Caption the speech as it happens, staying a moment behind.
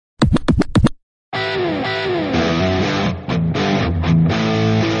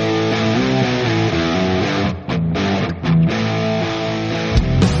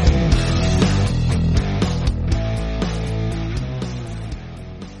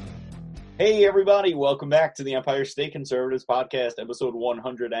Hey everybody, welcome back to the Empire State Conservatives Podcast, episode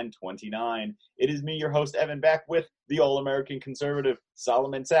 129. It is me, your host, Evan, back with the All-American Conservative,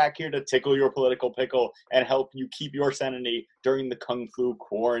 Solomon Sack, here to tickle your political pickle and help you keep your sanity during the Kung Flu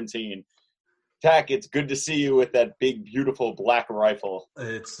quarantine. Tack, it's good to see you with that big, beautiful black rifle.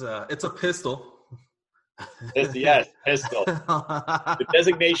 It's a pistol. Yes, pistol. The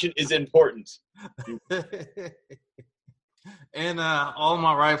designation is important. And all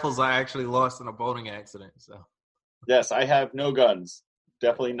my rifles I actually lost in a boating accident. So yes, I have no guns.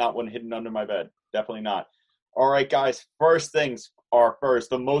 Definitely not one hidden under my bed. Definitely not. All right, guys, first things are first.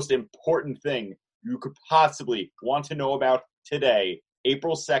 The most important thing you could possibly want to know about today,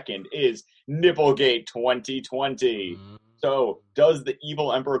 April 2nd, is Nipplegate 2020. So, does the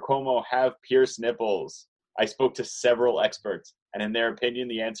evil Emperor Cuomo have pierced nipples? I spoke to several experts, and in their opinion,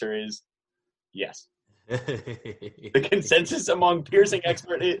 the answer is yes. The consensus among piercing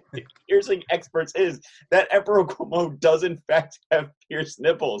experts is that Emperor Cuomo does in fact have pierced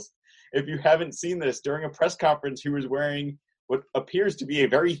nipples. If you haven't seen this, during a press conference, he was wearing what appears to be a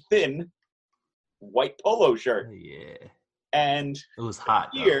very thin white polo shirt. Yeah. And it was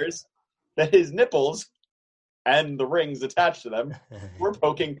hot. It appears that his nipples and the rings attached to them were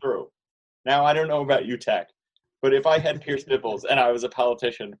poking through. Now, I don't know about you, Tech, but if I had pierced nipples and I was a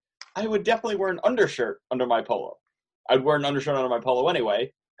politician, I would definitely wear an undershirt under my polo. I'd wear an undershirt under my polo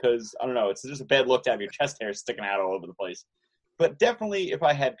anyway, because, I don't know, it's just a bad look to have your chest hair sticking out all over the place. But definitely if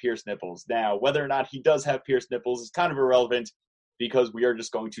I had pierced nipples. Now, whether or not he does have pierced nipples is kind of irrelevant, because we are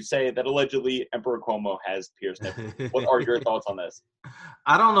just going to say that allegedly Emperor Cuomo has pierced nipples. What are your thoughts on this?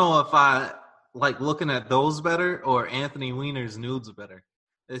 I don't know if I like looking at those better or Anthony Weiner's nudes better.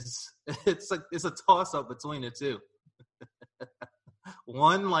 It's a toss-up between the two.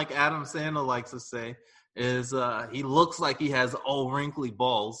 One, like Adam Sandler likes to say, is he looks like he has old wrinkly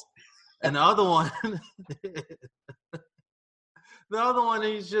balls. And the other one,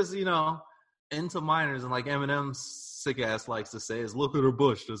 he's just, into minors. And like Eminem's sick ass likes to say is, look at her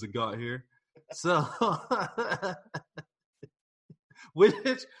bush, does it got here? So,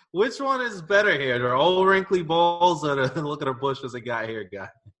 which one is better here? The old wrinkly balls or the look at her bush, does it got here guy?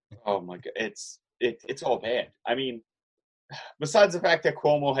 Oh my God, it's all bad. I mean, besides the fact that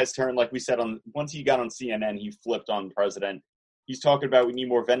Cuomo has turned, like we said, once he got on CNN, he flipped on the president. He's talking about we need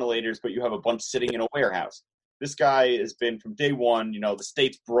more ventilators, but you have a bunch sitting in a warehouse. This guy has been from day one, the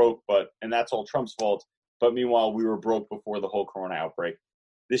state's broke, and that's all Trump's fault. But meanwhile, we were broke before the whole corona outbreak.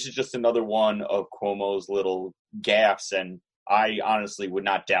 This is just another one of Cuomo's little gaffes, and I honestly would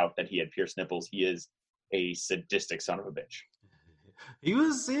not doubt that he had pierced nipples. He is a sadistic son of a bitch. He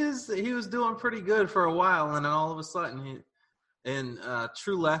was doing pretty good for a while, and then all of a sudden, in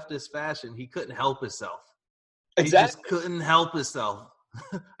true leftist fashion, he couldn't help himself. Exactly. He just couldn't help himself.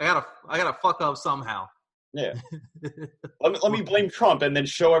 I gotta fuck up somehow. Yeah. let me blame Trump and then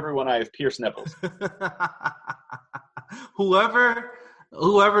show everyone I have pierced nipples.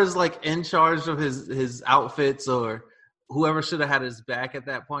 Whoever's like in charge of his outfits or whoever should have had his back at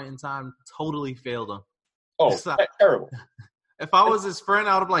that point in time totally failed him. Oh, terrible. If I was his friend,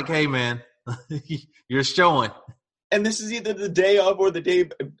 I would be like, hey, man, you're showing. And this is either the day of or the day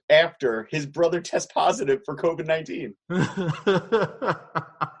after his brother tests positive for COVID-19. The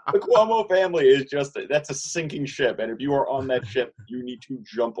Cuomo family is that's a sinking ship. And if you are on that ship, you need to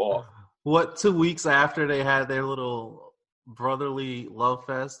jump off. What, 2 weeks after they had their little brotherly love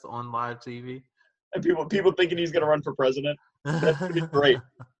fest on live TV? And people thinking he's going to run for president. That's going to be great.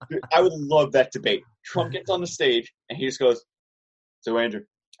 Dude, I would love that debate. Trump gets on the stage and he just goes, so Andrew,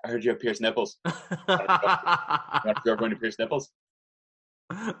 I heard you have pierced nipples. You want to go everyone to pierce nipples?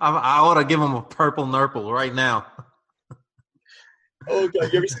 I ought to give him a purple nurple right now. Oh,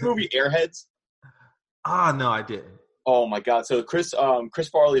 God. You ever seen the movie Airheads? No, I didn't. Oh, my God. So Chris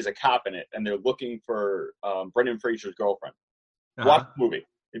Farley is a cop in it, and they're looking for Brendan Fraser's girlfriend. Uh-huh. Watch the movie.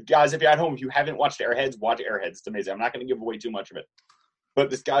 If you're at home, if you haven't watched Airheads, watch Airheads. It's amazing. I'm not going to give away too much of it.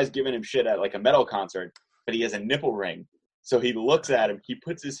 But this guy's giving him shit at like a metal concert, but he has a nipple ring. So he looks at him, he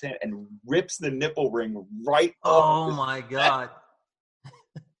puts his hand and rips the nipple ring right off. Oh, my God.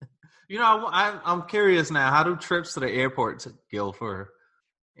 I'm curious now. How do trips to the airport go for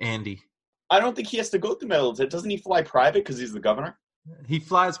Andy? I don't think he has to go through metal. Doesn't he fly private because he's the governor? He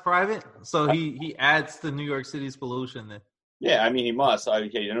flies private? So he adds to New York City's pollution then. Yeah, I mean, he must.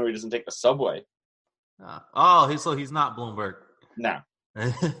 He doesn't take the subway. So he's not Bloomberg. No.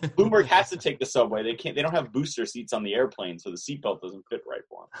 Bloomberg has to take the subway. They don't have booster seats on the airplane, so the seatbelt doesn't fit right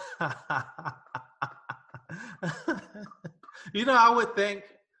for him. I would think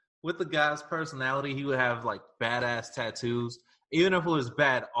with the guy's personality, he would have like badass tattoos even if it was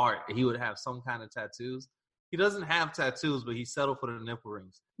bad art, he would have some kind of tattoos. He doesn't have tattoos, but he settled for the nipple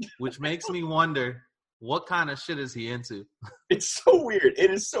rings, which makes me wonder what kind of shit is he into. It's so weird. It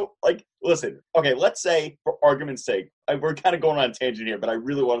is so, like, listen, okay, let's say, for argument's sake, we're kind of going on a tangent here, but I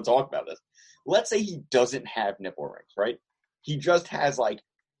really want to talk about this. Let's say he doesn't have nipple rings, right? He just has, like,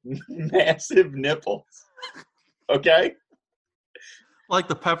 massive nipples. Okay? Like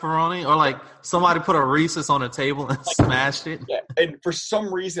the pepperoni, or like somebody put a Reese's on a table and smashed it. Yeah, and for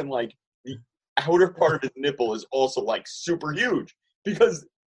some reason, like, the outer part of his nipple is also, like, super huge, because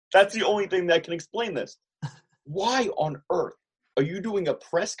that's the only thing that can explain this. Why on earth are you doing a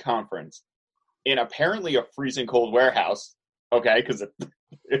press conference in apparently a freezing cold warehouse? Okay, because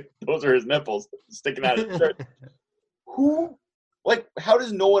those are his nipples sticking out of his shirt. How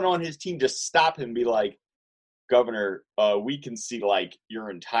does no one on his team just stop him and be like, Governor, we can see, like, your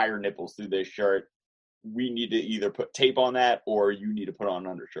entire nipples through this shirt. We need to either put tape on that or you need to put on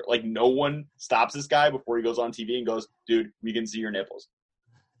an undershirt. Like, no one stops this guy before he goes on TV and goes, dude, we can see your nipples.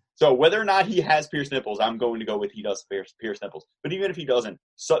 So whether or not he has pierced nipples, I'm going to go with he does pierce nipples. But even if he doesn't,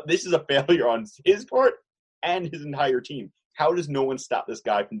 so this is a failure on his part and his entire team. How does no one stop this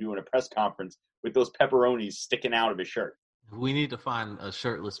guy from doing a press conference with those pepperonis sticking out of his shirt? We need to find a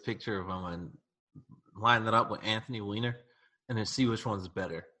shirtless picture of him and line that up with Anthony Weiner and then see which one's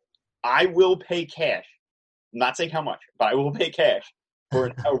better. I will pay cash. I'm not saying how much, but I will pay cash for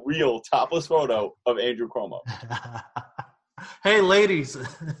a real topless photo of Andrew Cuomo. Hey, ladies,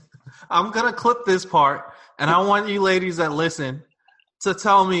 I'm going to clip this part, and I want you ladies that listen to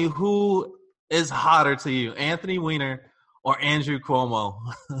tell me who is hotter to you, Anthony Weiner or Andrew Cuomo.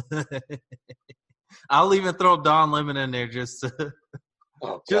 I'll even throw Don Lemon in there just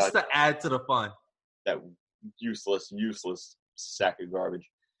to add to the fun. That useless sack of garbage.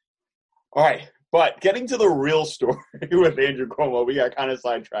 All right, but getting to the real story with Andrew Cuomo, we got kind of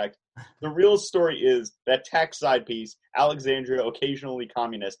sidetracked. The real story is that tax side piece, Alexandria, occasionally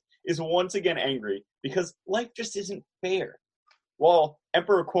communist, is once again angry because life just isn't fair. While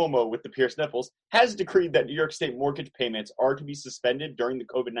Emperor Cuomo, with the pierced nipples, has decreed that New York State mortgage payments are to be suspended during the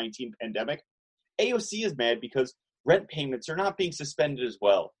COVID-19 pandemic, AOC is mad because rent payments are not being suspended as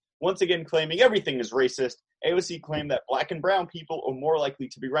well. Once again claiming everything is racist, AOC claimed that black and brown people are more likely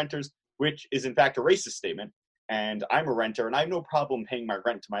to be renters, which is in fact a racist statement. And I'm a renter, and I have no problem paying my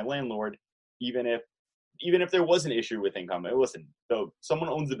rent to my landlord, even if there was an issue with income. Listen, so someone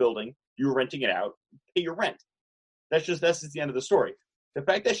owns the building, you're renting it out, pay your rent. That's just the end of the story. The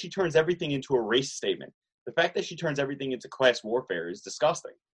fact that she turns everything into a race statement, the fact that she turns everything into class warfare is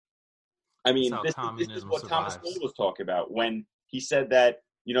disgusting. I mean, this is what Thomas Sowell was talking about when he said that,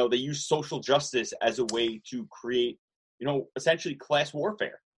 they use social justice as a way to create, essentially class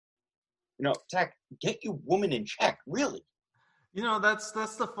warfare. Tech, get your woman in check, really. That's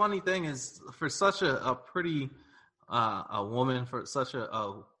the funny thing is for such a pretty a woman, for such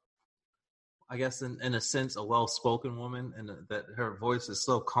I guess in a sense, a well-spoken woman, and that her voice is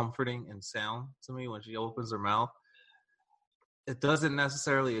so comforting and sound to me when she opens her mouth. It doesn't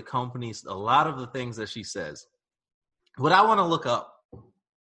necessarily accompany a lot of the things that she says. What I want to look up,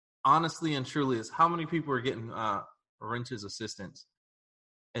 honestly and truly, is how many people are getting renters assistance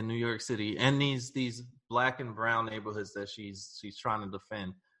in New York City and these black and brown neighborhoods that she's trying to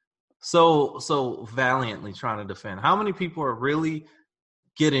defend, so valiantly trying to defend. How many people are really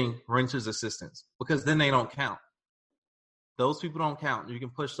getting renters assistance? Because then they don't count. Those people don't count. You can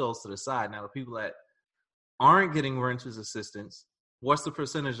push those to the side. Now, the people that aren't getting renters assistance, what's the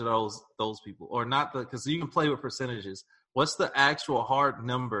percentage of those people? Or not, because you can play with percentages. What's the actual hard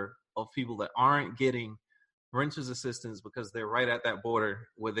number of people that aren't getting renters assistance because they're right at that border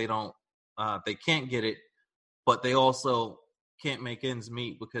where they can't get it, but they also can't make ends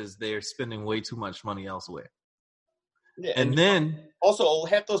meet because they're spending way too much money elsewhere. Yeah, and then also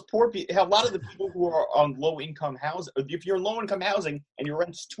half those poor people, a lot of the people who are on low income housing, if you're low income housing and your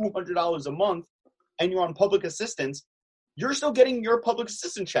rent's $200 a month and you're on public assistance, you're still getting your public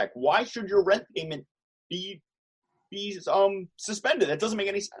assistance check. Why should your rent payment be suspended? That doesn't make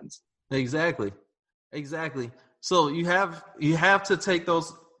any sense. Exactly. So you have to take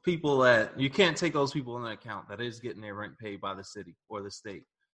those people you can't take those people into account that is getting their rent paid by the city or the state.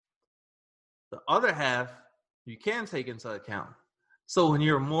 The other half you can take into account. So when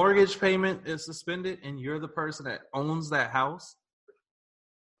your mortgage payment is suspended and you're the person that owns that house,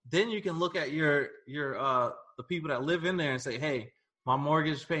 then you can look at the people that live in there and say, hey, my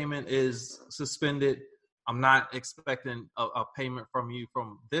mortgage payment is suspended. I'm not expecting a payment from you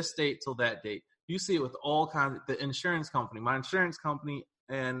from this date till that date. You see it with all kinds of, the insurance company. My insurance company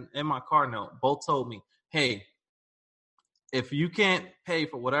and my car note both told me, hey, If you can't pay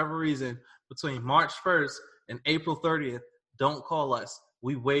for whatever reason between March 1st and April 30th, don't call us.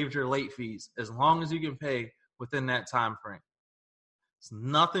 We waived your late fees as long as you can pay within that time frame. There's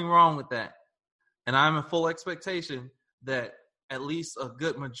nothing wrong with that. And I'm in full expectation that at least a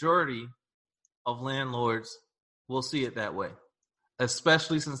good majority of landlords will see it that way,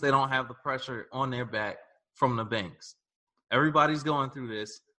 especially since they don't have the pressure on their back from the banks. Everybody's going through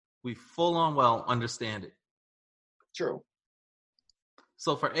this. We full on well understand it. True.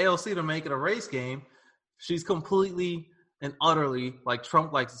 So for AOC to make it a race game, she's completely and utterly, like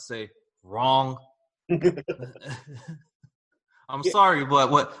Trump likes to say, wrong. I'm sorry,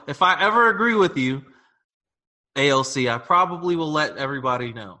 but if I ever agree with you, AOC, I probably will let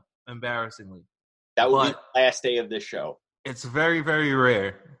everybody know, embarrassingly. That will be the last day of this show. It's very, very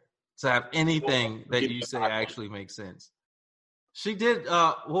rare to have anything that you say actually makes sense. She did,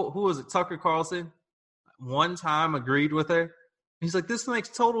 who was it, Tucker Carlson? One time agreed with her. He's like, this makes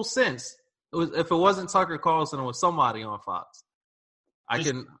total sense. If it wasn't Tucker Carlson, it was somebody on Fox. I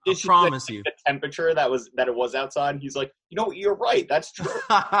promise you. The temperature that it was outside. He's like, you're right. That's true.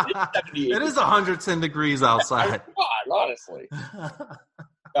 It is 110 degrees outside. Honestly.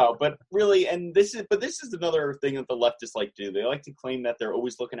 No, but really, this is another thing that the leftists like to do. They like to claim that they're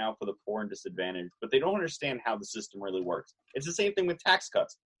always looking out for the poor and disadvantaged, but they don't understand how the system really works. It's the same thing with tax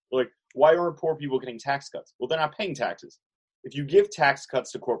cuts. Like, why aren't poor people getting tax cuts? Well, they're not paying taxes. If you give tax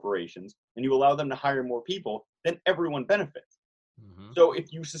cuts to corporations and you allow them to hire more people, then everyone benefits. Mm-hmm. So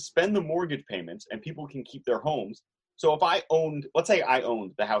if you suspend the mortgage payments and people can keep their homes, so if let's say I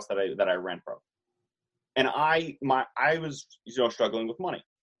owned the house that I rent from, and I was struggling with money,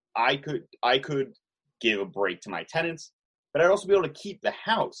 I could give a break to my tenants, but I'd also be able to keep the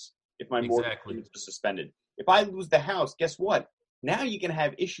house if my mortgage payments were suspended. If I lose the house, guess what? Now you can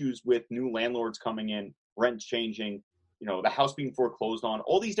have issues with new landlords coming in, rents changing, the house being foreclosed on.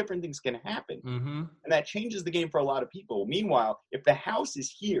 All these different things can happen. Mm-hmm. And that changes the game for a lot of people. Meanwhile, if the house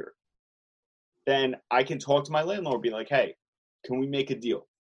is here, then I can talk to my landlord and be like, hey, can we make a deal?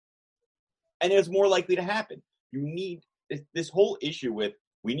 And it's more likely to happen. You need this whole issue with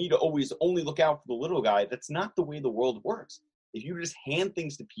we need to always only look out for the little guy. That's not the way the world works. If you just hand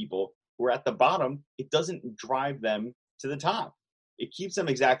things to people who are at the bottom, it doesn't drive them to the top. It keeps them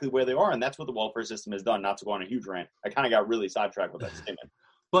exactly where they are, and that's what the welfare system has done. Not to go on a huge rant. I kind of got really sidetracked with that statement.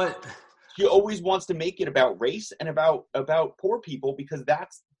 But he always wants to make it about race and about poor people because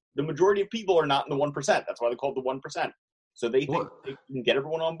that's the majority of people are not in the 1%. That's why they're called the 1%. So they think they can get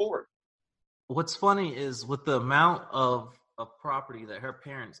everyone on board. What's funny is with the amount of property that her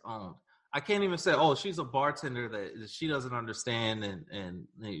parents owned, I can't even say, she's a bartender that she doesn't understand and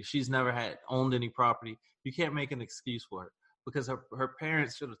she's never owned any property. You can't make an excuse for her. Because her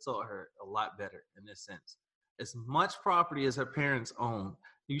parents should have taught her a lot better in this sense. As much property as her parents own,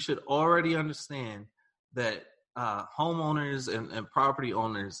 you should already understand that homeowners and property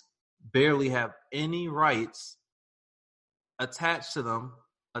owners barely have any rights attached to them,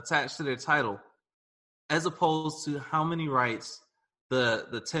 attached to their title, as opposed to how many rights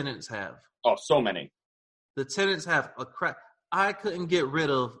the tenants have. Oh, so many. The tenants have a crap. I couldn't get rid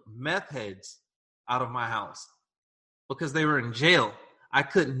of meth heads out of my house because they were in jail. I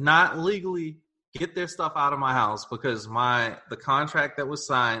could not legally get their stuff out of my house because the contract that was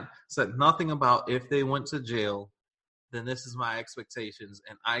signed said nothing about if they went to jail, then this is my expectations,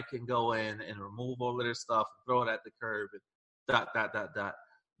 and I can go in and remove all of their stuff, throw it at the curb, and ...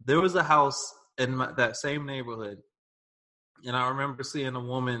 There was a house in that same neighborhood, and I remember seeing a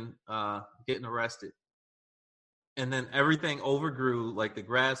woman getting arrested. And then everything overgrew, like the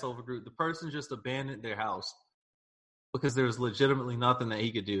grass overgrew. The person just abandoned their house because there was legitimately nothing that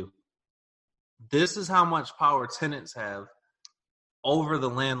he could do. This is how much power tenants have over the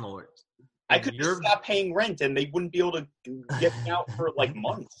landlords. I could just stop paying rent and they wouldn't be able to get me out for like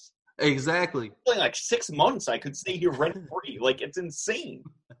months. Exactly. Like 6 months I could stay here rent free. Like, it's insane.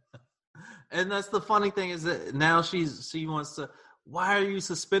 And that's the funny thing is that now she wants to, why are you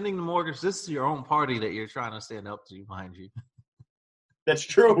suspending the mortgage? This is your own party that you're trying to stand up to, mind you. That's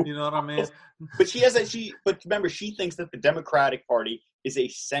true. You know what I mean? But remember, she thinks that the Democratic Party is a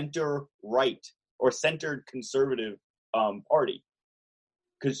center-right or centered conservative party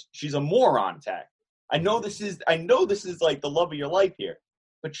because she's a moron, Tack. I know this is like the love of your life here,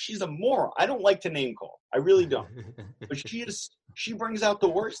 but she's a moron. I don't like to name call. I really don't. But she brings out the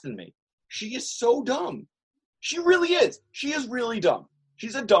worst in me. She is so dumb. She really is. She is really dumb.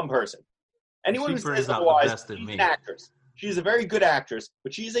 She's a dumb person. Anyone who says otherwise, she's an actress. She's a very good actress,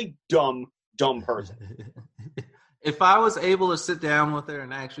 but she's a dumb person. If I was able to sit down with her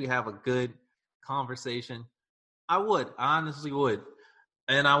and actually have a good conversation, I would. I honestly would.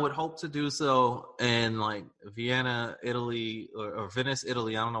 And I would hope to do so in like Vienna, Italy, or Venice,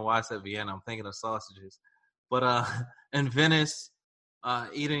 Italy. I don't know why I said Vienna. I'm thinking of sausages. But in Venice,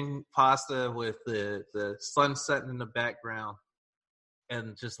 eating pasta with the sun setting in the background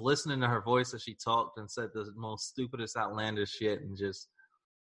and just listening to her voice as she talked and said the most stupidest, outlandish shit and just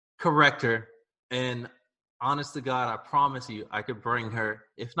correct her. And honest to God, I promise you, I could bring her,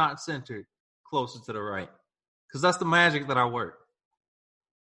 if not centered, closer to the right. Because that's the magic that I work.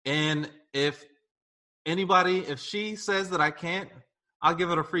 And if she says that I can't, I'll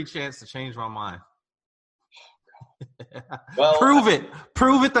give it a free chance to change my mind. Well, Prove it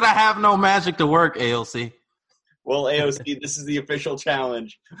that I have no magic to work, AOC. Well, AOC, this is the official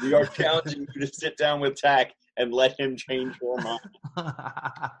challenge. We are challenging you to sit down with Tack and let him change your mind.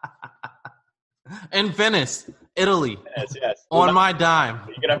 In Venice, Italy. Yes. On my dime.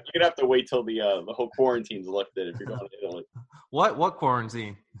 You're gonna have to wait till the whole quarantine's lifted if you're going to Italy. What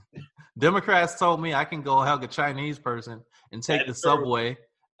quarantine? Democrats told me I can go hug a Chinese person and take the subway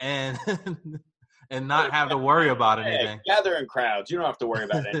and not have to worry about anything. Gather in crowds. You don't have to worry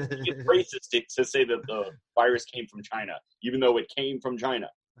about it. It's racist to say that the virus came from China, even though it came from China.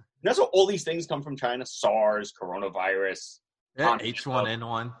 And that's what all these things come from China. SARS, coronavirus. Yeah,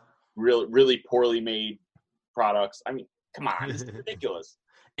 H1N1. Really poorly made products. I mean, come on. It's ridiculous.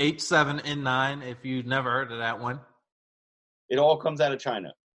 H7N9, if you've never heard of that one. It all comes out of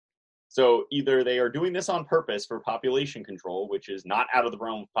China. So either they are doing this on purpose for population control, which is not out of the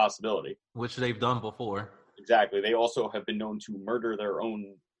realm of possibility. Which they've done before. Exactly. They also have been known to murder their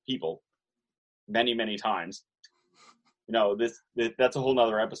own people many, many times. You know, that's a whole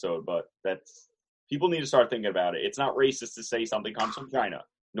nother episode, but people need to start thinking about it. It's not racist to say something comes from China.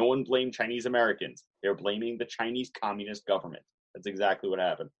 No one blamed Chinese Americans. They're blaming the Chinese Communist government. That's exactly what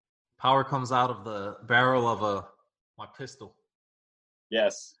happened. Power comes out of the barrel of my pistol.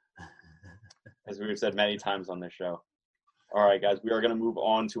 Yes. As we've said many times on this show. All right, guys, we are going to move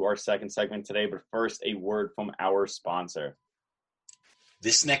on to our second segment today, but first, a word from our sponsor.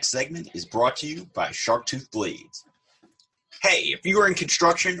 This next segment is brought to you by Sharktooth Blades. Hey, if you are in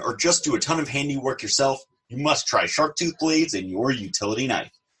construction or just do a ton of handiwork yourself, you must try Sharktooth Blades and your utility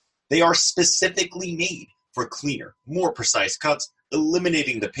knife. They are specifically made for cleaner, more precise cuts,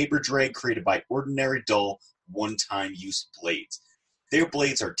 eliminating the paper drag created by ordinary, dull, one-time use blades. Their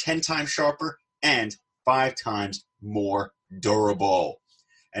blades are 10 times sharper and 5 times more durable.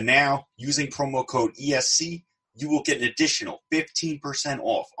 And now, using promo code ESC, you will get an additional 15%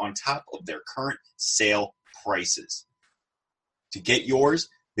 off on top of their current sale prices. To get yours,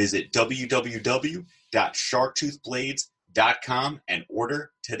 visit www.sharktoothblades.com and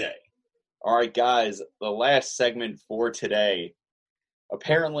order today. All right, guys, the last segment for today.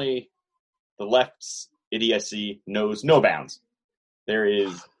 Apparently, the left's idiocy knows no bounds. There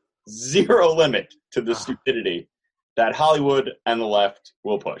is zero limit to the stupidity that Hollywood and the left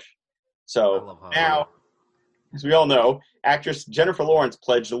will push. So now, as we all know, actress Jennifer Lawrence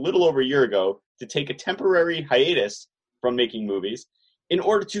pledged a little over a year ago to take a temporary hiatus from making movies in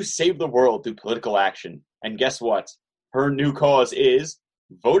order to save the world through political action. And guess what? Her new cause is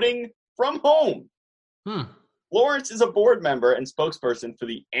voting from home. Lawrence is a board member and spokesperson for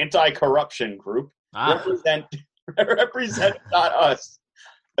the anti-corruption group Represent.us,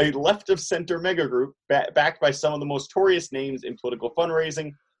 a left-of-center mega group backed by some of the most notorious names in political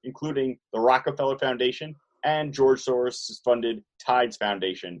fundraising, including the Rockefeller Foundation and George Soros-funded Tides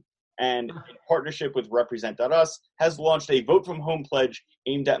Foundation. And in partnership with Represent.us, has launched a vote from home pledge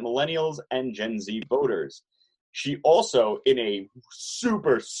aimed at millennials and Gen Z voters. She also, in a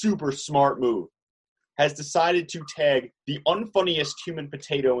super, super smart move, has decided to tag the unfunniest human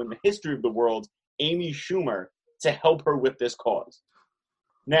potato in the history of the world, Amy Schumer, to help her with this cause.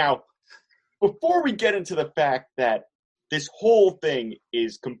 Now, before we get into the fact that this whole thing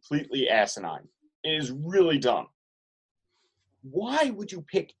is completely asinine, it is really dumb. Why would you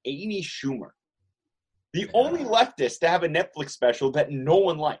pick Amy Schumer, the only leftist to have a Netflix special that no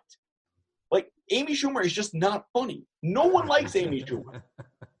one liked? Like, Amy Schumer is just not funny. No one likes Amy Schumer.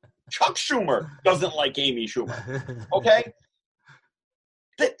 Chuck Schumer doesn't like Amy Schumer. Okay?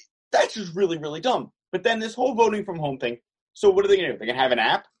 That's just really, really dumb. But then this whole voting from home thing, so what are they going to do? They're going to have an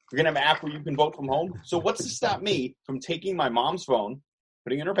app? They're going to have an app where you can vote from home? So what's to stop me from taking my mom's phone,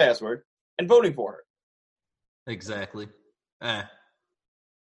 putting in her password, and voting for her? Exactly. There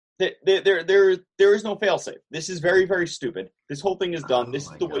is no failsafe. This is very, very stupid. This whole thing is done. This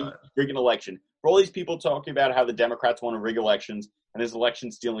is the way you rig an election. For all these people talking about how the Democrats want to rig elections and there's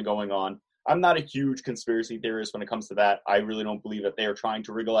election stealing going on, I'm not a huge conspiracy theorist when it comes to that. I really don't believe that they are trying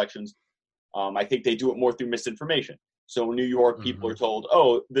to rig elections. I think they do it more through misinformation. So in New York, people are told,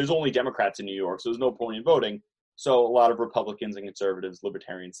 oh, there's only Democrats in New York, so there's no point in voting. So a lot of Republicans and conservatives,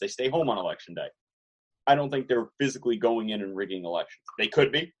 libertarians, they stay home on election day. I don't think they're physically going in and rigging elections. They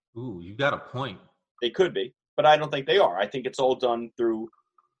could be. Ooh, you got a point. They could be, but I don't think they are. I think it's all done through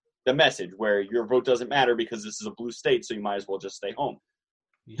the message where your vote doesn't matter because this is a blue state, so you might as well just stay home.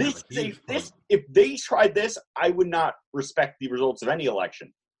 If they tried this, I would not respect the results of any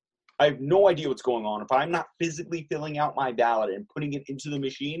election. I have no idea what's going on. If I'm not physically filling out my ballot and putting it into the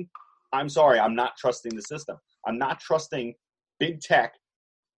machine, I'm sorry, I'm not trusting the system. I'm not trusting big tech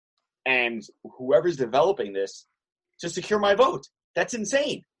and whoever's developing this to secure my vote. That's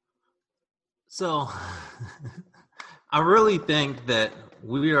insane. So I really think that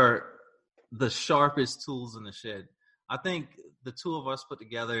we are the sharpest tools in the shed. I think the two of us put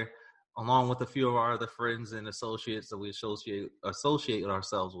together, along with a few of our other friends and associates that we associate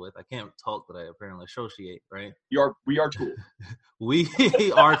ourselves with. I can't talk today, apparently. Associate, right? We are tools. We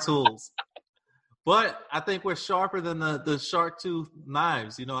are tools. But I think we're sharper than the shark tooth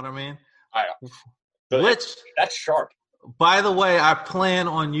knives. You know what I mean? That's sharp. By the way, I plan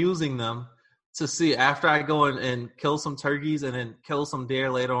on using them to see after I go and kill some turkeys and then kill some deer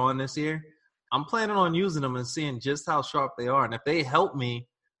later on this year. I'm planning on using them and seeing just how sharp they are. And if they help me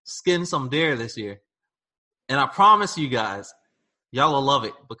skin some deer this year, and I promise you guys, y'all will love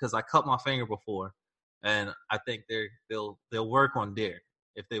it because I cut my finger before, and I think they'll work on deer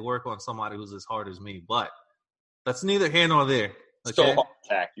if they work on somebody who's as hard as me. But that's neither here nor there. Okay? So hard,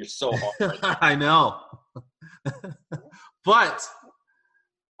 Zach. You're so hard. I know. But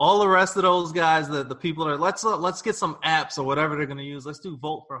all the rest of those guys, the people that are, let's get some apps or whatever they're going to use. Let's do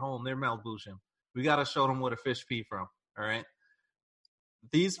Vote for Home. They're Malbusham. We got to show them where to fish pee from. All right.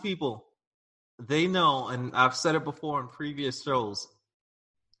 These people, they know, and I've said it before in previous shows,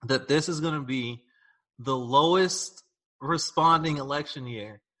 that this is going to be the lowest responding election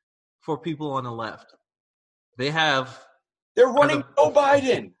year for people on the left. They're running Joe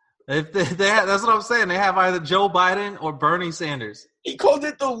Biden. That's what I'm saying. They have either Joe Biden or Bernie Sanders. He called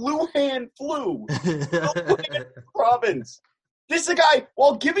it the Luhan flu. The Luhan province. This is a guy,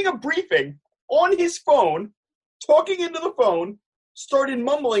 while giving a briefing on his phone, talking into the phone, started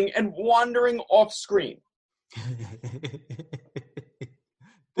mumbling and wandering off screen.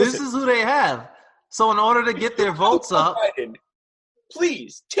 This is who they have. So in order to get their votes up, Biden,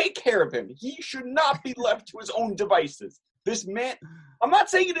 please take care of him. He should not be left to his own devices. This man, I'm not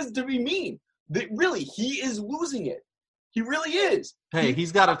saying it is to be mean. Really, he is losing it. He really is. Hey,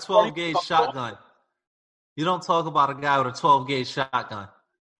 he's got a 12-gauge shotgun. You don't talk about a guy with a 12-gauge shotgun.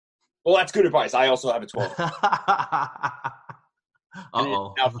 Well, that's good advice. I also have a 12.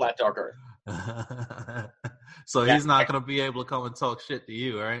 Uh-oh. Now flat dark earth. So he's not going to be able to come and talk shit to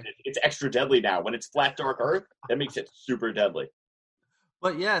you, right? It's extra deadly now. When it's flat dark earth, that makes it super deadly.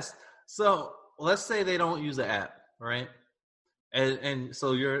 But yes, so let's say they don't use the app, right? And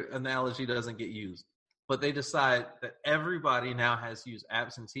so your analogy doesn't get used. But they decide that everybody now has to use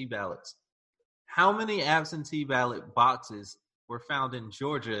absentee ballots. How many absentee ballot boxes were found in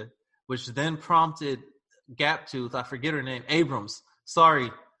Georgia, which then prompted Gaptooth, I forget her name, Abrams.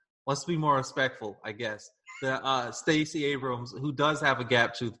 Sorry, let's be more respectful, I guess. Stacey Abrams, who does have a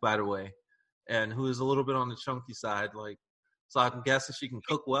Gaptooth, by the way, and who is a little bit on the chunky side, so I can guess if she can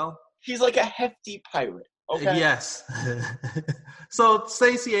cook well. She's like a hefty pirate. Okay. Yes. So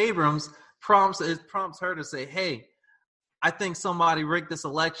Stacey Abrams prompts her to say, hey, I think somebody rigged this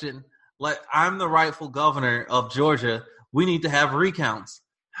election. I'm the rightful governor of Georgia. We need to have recounts.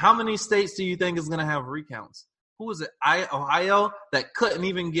 How many states do you think is going to have recounts? Who was it? Ohio that couldn't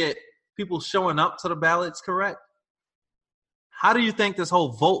even get people showing up to the ballots correct? How do you think this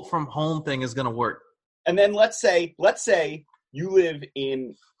whole vote from home thing is going to work? And then let's say you live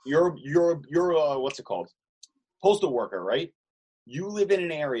in you're what's it called? Postal worker, right? You live in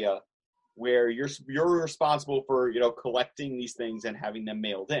an area where you're responsible for, collecting these things and having them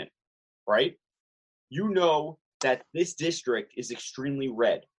mailed in, right? You know that this district is extremely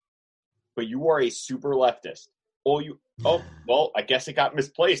red, but you are a super leftist. I guess it got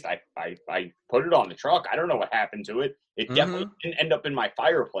misplaced. I put it on the truck. I don't know what happened to it. It definitely didn't end up in my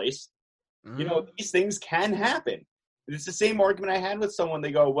fireplace. These things can happen. It's the same argument I had with someone.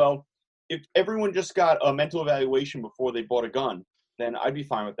 They go, well, if everyone just got a mental evaluation before they bought a gun, then I'd be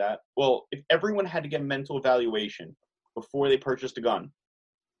fine with that. Well, if everyone had to get a mental evaluation before they purchased a gun,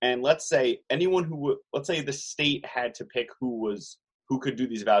 and let's say the state had to pick who could do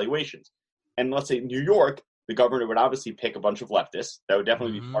these evaluations, and let's say New York, the governor would obviously pick a bunch of leftists. That would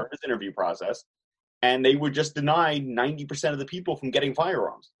definitely be part of his interview process, and they would just deny 90% of the people from getting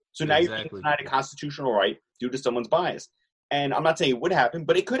firearms. So now you're being denied a constitutional right due to someone's bias. And I'm not saying it would happen,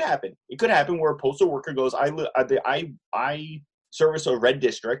 but it could happen. It could happen where a postal worker goes, I service a red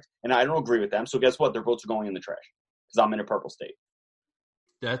district, and I don't agree with them. So guess what? Their votes are going in the trash because I'm in a purple state.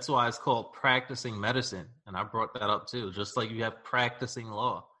 That's why it's called practicing medicine. And I brought that up too. Just like you have practicing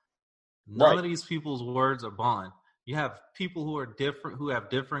law. None of these people's words are bond. You have people who are different, who have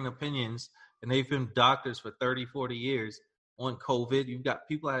differing opinions, and they've been doctors for 30, 40 years on COVID. You've got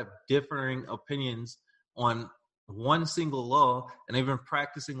people that have differing opinions on one single law, and they've been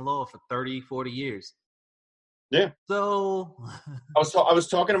practicing law for 30, 40 years. Yeah. So I was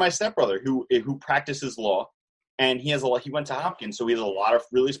talking to my stepbrother who practices law, and he went to Hopkins, so he has a lot of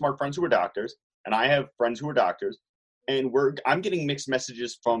really smart friends who are doctors, and I have friends who are doctors, and I'm getting mixed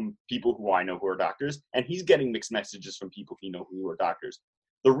messages from people who I know who are doctors, and he's getting mixed messages from people he knows who are doctors.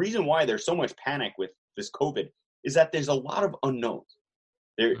 The reason why there's so much panic with this COVID is that there's a lot of unknowns.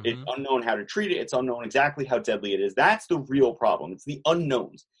 It's unknown how to treat it. It's unknown exactly how deadly it is. That's the real problem. It's the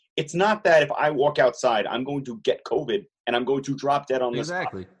unknowns. It's not that if I walk outside, I'm going to get COVID and I'm going to drop dead on the spot.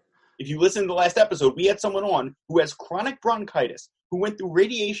 Exactly. If you listen to the last episode, we had someone on who has chronic bronchitis, who went through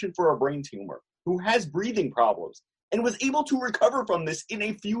radiation for a brain tumor, who has breathing problems, and was able to recover from this in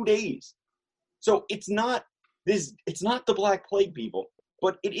a few days. So it's not the Black Plague, people,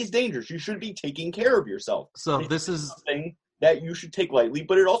 but it is dangerous. You should be taking care of yourself. So this is something that you should take lightly,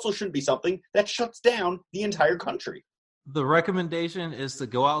 but it also shouldn't be something that shuts down the entire country. The recommendation is to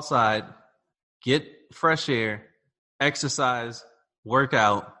go outside, get fresh air, exercise, work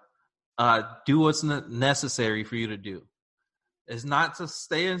out, do what's necessary for you to do. It's not to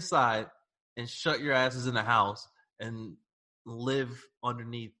stay inside and shut your asses in the house and live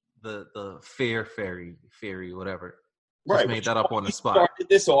underneath the fairy, whatever. Just made that up on the spot. Started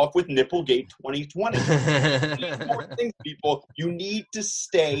this off with Nipplegate 2020. Important things, people. You need to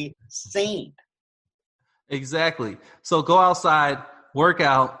stay sane. Exactly. So go outside, work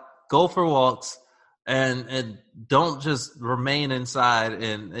out, go for walks, and don't just remain inside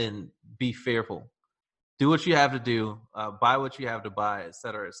and be fearful. Do what you have to do. Buy what you have to buy, et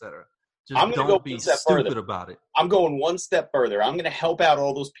cetera, et cetera. Just don't be stupid about it. I'm going one step further. I'm going to help out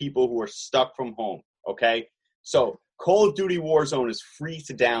all those people who are stuck from home, okay? So Call of Duty Warzone is free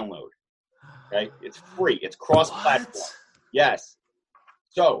to download, okay? It's free. It's cross-platform. Yes.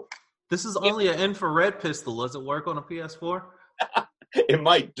 So this is only an infrared pistol. Does it work on a PS4? It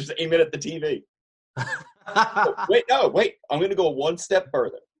might. Just aim it at the TV. Wait. I'm going to go one step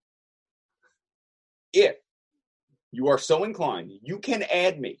further. If you are so inclined, you can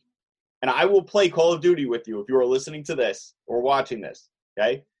add me, and I will play Call of Duty with you if you are listening to this or watching this,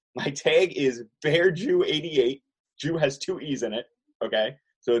 okay? My tag is BearJew88. Jew has 2 E's in it, okay?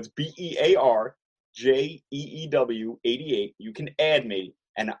 So it's BearJeew88. You can add me,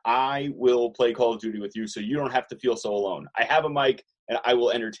 and I will play Call of Duty with you so you don't have to feel so alone. I have a mic, and I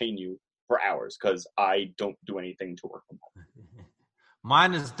will entertain you for hours because I don't do anything to work from home.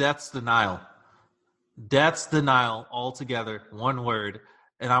 Mine is Death's Denial. Death's Denial altogether, one word.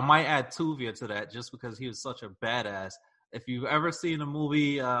 And I might add Tuvia to that just because he was such a badass. If you've ever seen the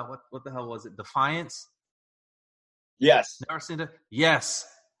movie, what the hell was it, Defiance? Yes. Never seen it? Yes.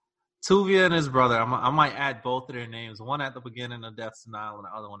 Tuvia and his brother. I might add both of their names. One at the beginning of Death's Denial and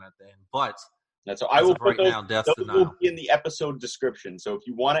the other one at the end. But that's I will put those, now, Death's those Denial will be in the episode description. So if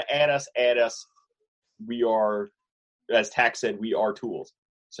you want to add us. We are, as Tack said, we are tools.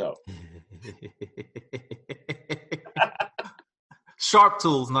 So sharp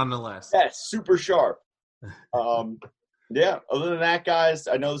tools, nonetheless. Yes, super sharp. Yeah. Other than that, guys,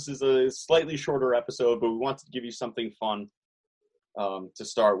 I know this is a slightly shorter episode, but we wanted to give you something fun to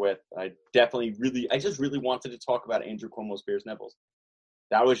start with. I just really wanted to talk about Andrew Cuomo's Bears Nipples.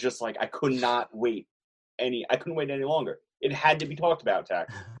 That was just like I couldn't wait any longer. It had to be talked about, Tack.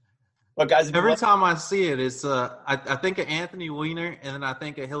 But guys, every time I see it, it's I think of Anthony Weiner, and then I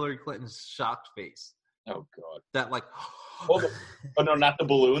think of Hillary Clinton's shocked face. Oh God! That like, oh no, not the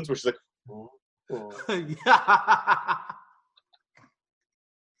balloons, which is like, yeah.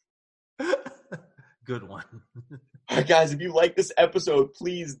 Good one. All right, guys, if you like this episode,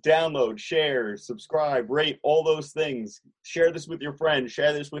 please download, share, subscribe, rate, all those things. Share this with your friends.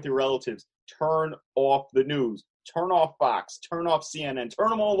 Share this with your relatives. Turn off the news. Turn off Fox. Turn off CNN. Turn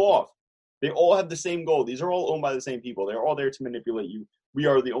them all off. They all have the same goal. These are all owned by the same people. They're all there to manipulate you. We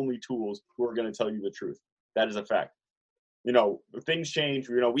are the only tools who are going to tell you the truth. That is a fact. You know, things change.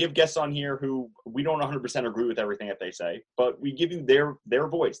 You know, we have guests on here who we don't 100% agree with everything that they say, but we give you their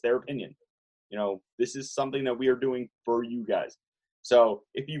voice, their opinion. You know, this is something that we are doing for you guys. So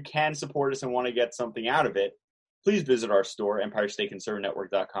if you can support us and want to get something out of it, please visit our store,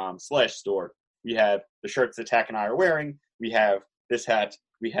 EmpireSteakandServeNetwork.com/store. We have the shirts that Tack and I are wearing. We have this hat.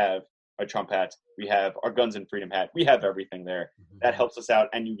 We have a Trump hat. We have our Guns and Freedom hat. We have everything there. That helps us out,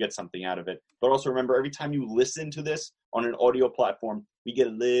 and you get something out of it. But also remember, every time you listen to this on an audio platform, we get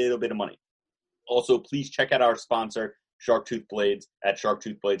a little bit of money. Also, please check out our sponsor, Sharktooth Blades, at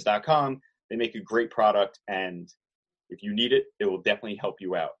sharktoothblades.com. They make a great product, and if you need it, it will definitely help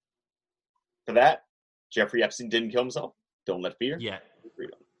you out. For that, Jeffrey Epstein didn't kill himself. Don't let fear. Yet.